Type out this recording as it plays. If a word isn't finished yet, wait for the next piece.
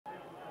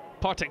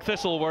Partick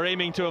Thistle were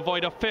aiming to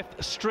avoid a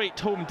fifth straight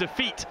home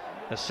defeat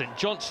as St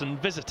Johnstone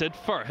visited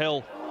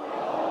Firhill.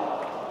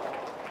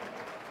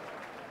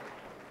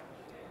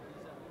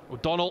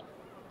 O'Donnell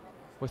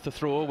with the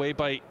throw away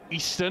by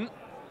Easton.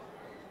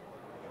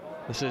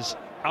 This is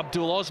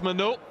Abdul Osman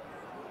though.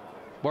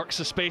 Works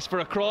the space for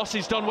a cross,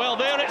 he's done well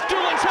there, it's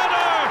Doolan's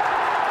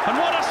header! And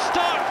what a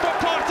start for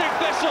Partick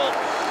Thistle!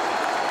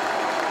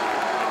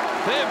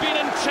 They have been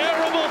in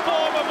terrible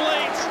form of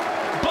late,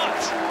 but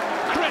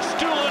Kris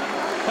Doolan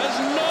has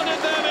nodded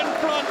them in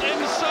front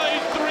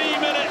inside 3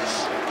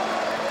 minutes.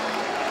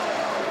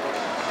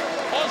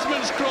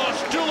 Osman's cross,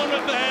 Doolan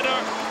with the header.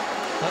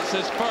 That's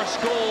his first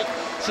goal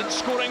since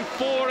scoring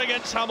 4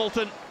 against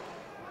Hamilton.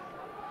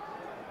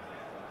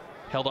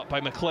 Held up by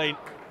McLean.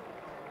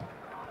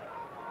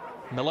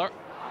 Miller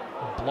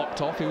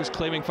blocked off, he was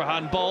claiming for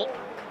handball.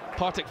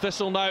 Partick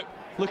Thistle now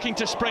looking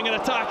to spring an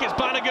attack. It's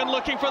Bannigan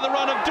looking for the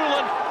run of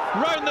Doolan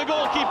round the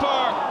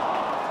goalkeeper,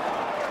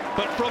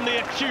 but from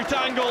the acute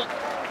angle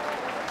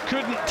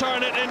couldn't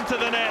turn it into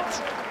the net.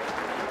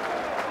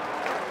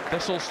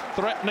 Thistle's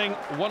threatening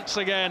once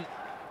again.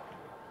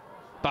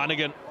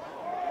 Bannigan.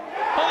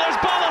 Oh, there's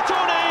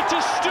Balatoni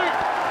to stoop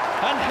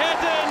and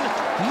head in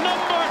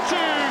number 2.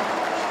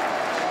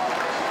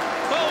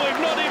 Well,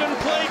 we've not even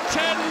played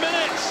 10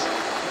 minutes.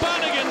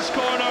 Bannigan's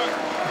corner,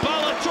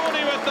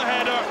 Balatoni with the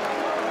header.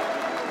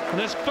 And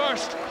his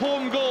first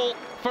home goal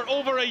for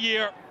over a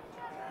year.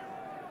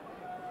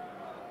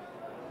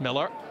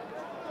 Miller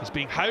is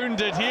being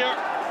hounded here,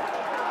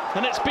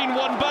 and it's been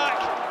won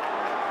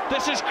back.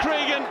 This is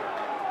Craigan.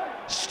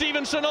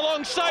 Stevenson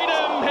alongside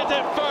him, hit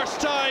it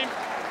first time.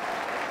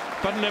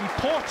 But an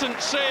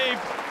important save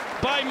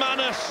by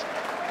Manus.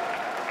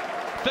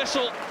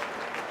 Thistle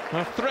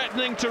are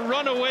threatening to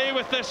run away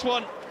with this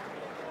one.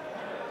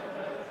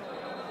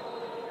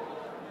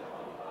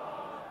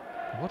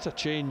 What a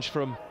change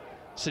from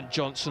St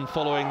Johnstone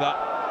following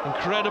that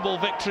incredible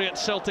victory at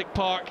Celtic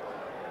Park.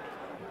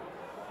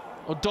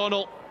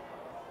 O'Donnell,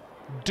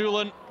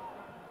 Doolan,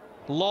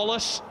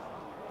 Lawless.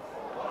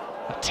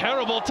 A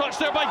terrible touch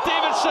there by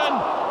Davidson,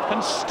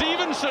 and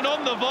Stevenson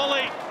on the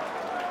volley.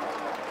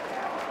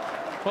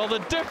 Well, the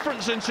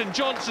difference in St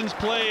Johnstone's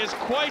play is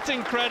quite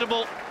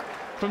incredible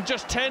from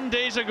just 10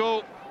 days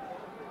ago.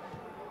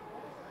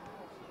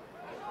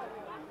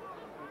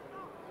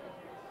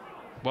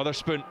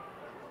 Witherspoon.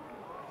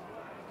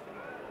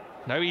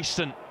 Now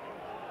Easton.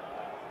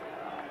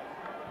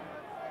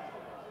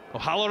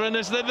 O'Halloran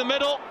is in the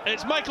middle.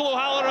 It's Michael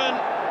O'Halloran.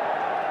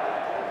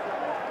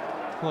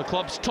 Well, the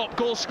club's top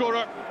goal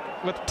scorer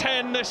with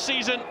 10 this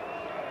season.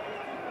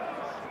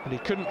 But he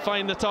couldn't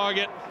find the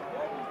target.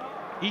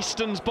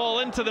 Easton's ball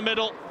into the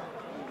middle.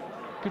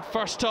 Good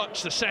first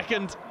touch, the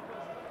second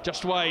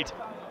just wide.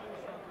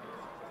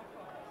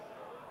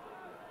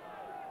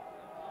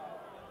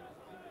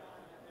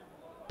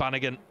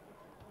 Bannigan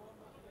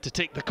to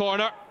take the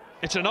corner.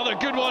 It's another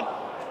good one.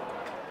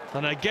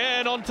 And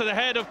again onto the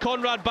head of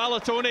Conrad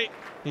Balatoni.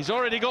 He's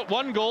already got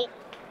 1 goal.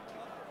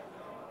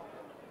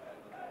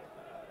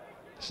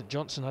 St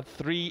Johnstone had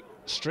 3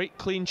 straight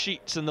clean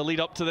sheets in the lead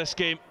up to this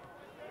game.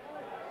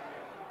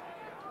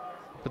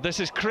 But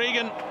this is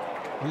Craigan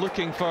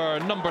looking for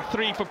number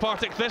 3 for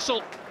Partick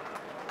Thistle.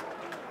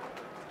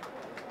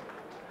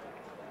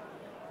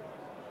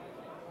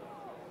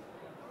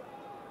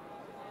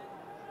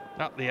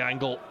 At the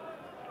angle,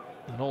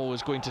 and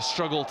always going to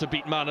struggle to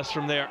beat Manus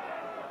from there.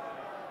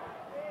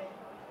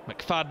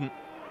 McFadden.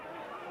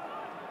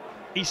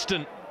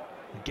 Easton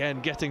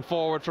again getting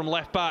forward from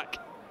left back.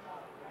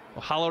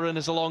 O'Halloran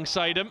is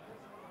alongside him.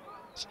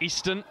 It's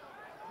Easton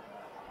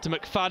to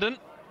McFadden.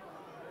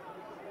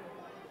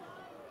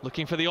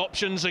 Looking for the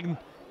options, and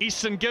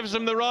Easton gives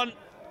him the run.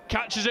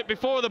 Catches it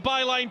before the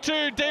byline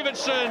too,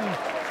 Davidson.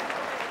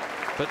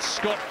 But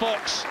Scott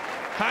Fox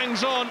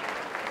hangs on.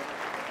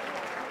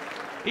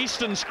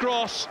 Easton's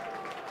cross.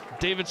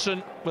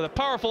 Davidson with a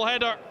powerful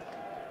header.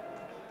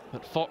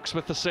 But Fox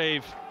with the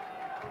save.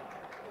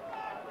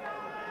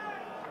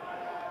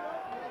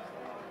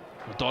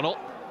 O'Donnell.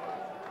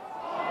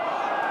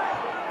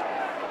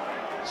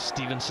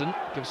 Stevenson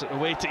gives it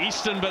away to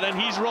Easton, but then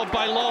he's robbed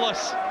by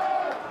Lawless.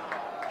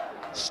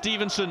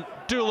 Stevenson,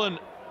 Doolan,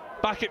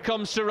 back it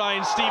comes to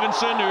Ryan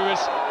Stevenson, who is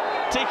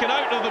taken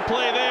out of the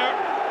play there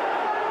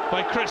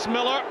by Chris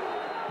Miller.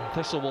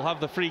 Thistle will have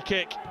the free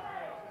kick.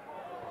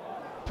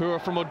 Poor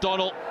from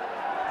O'Donnell,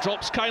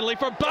 drops kindly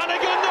for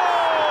Bannigan. No,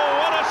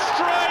 what a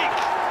strike!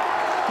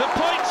 The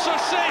points are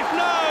safe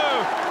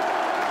now.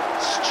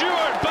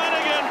 Stuart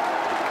Bannigan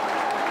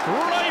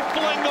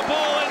rifling the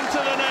ball into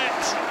the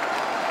net.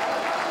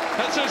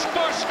 That's his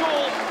first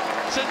goal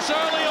since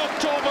early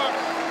October,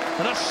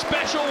 and a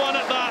special one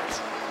at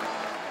that.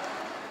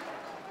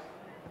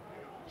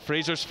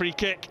 Fraser's free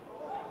kick.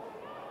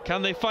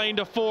 Can they find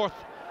a fourth?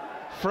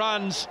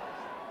 Franz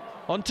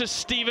onto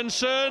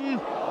Stevenson.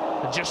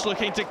 And just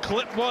looking to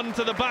clip one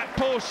to the back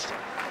post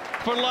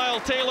for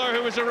Lyle Taylor,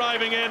 who was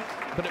arriving in,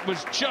 but it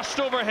was just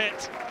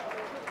overhit.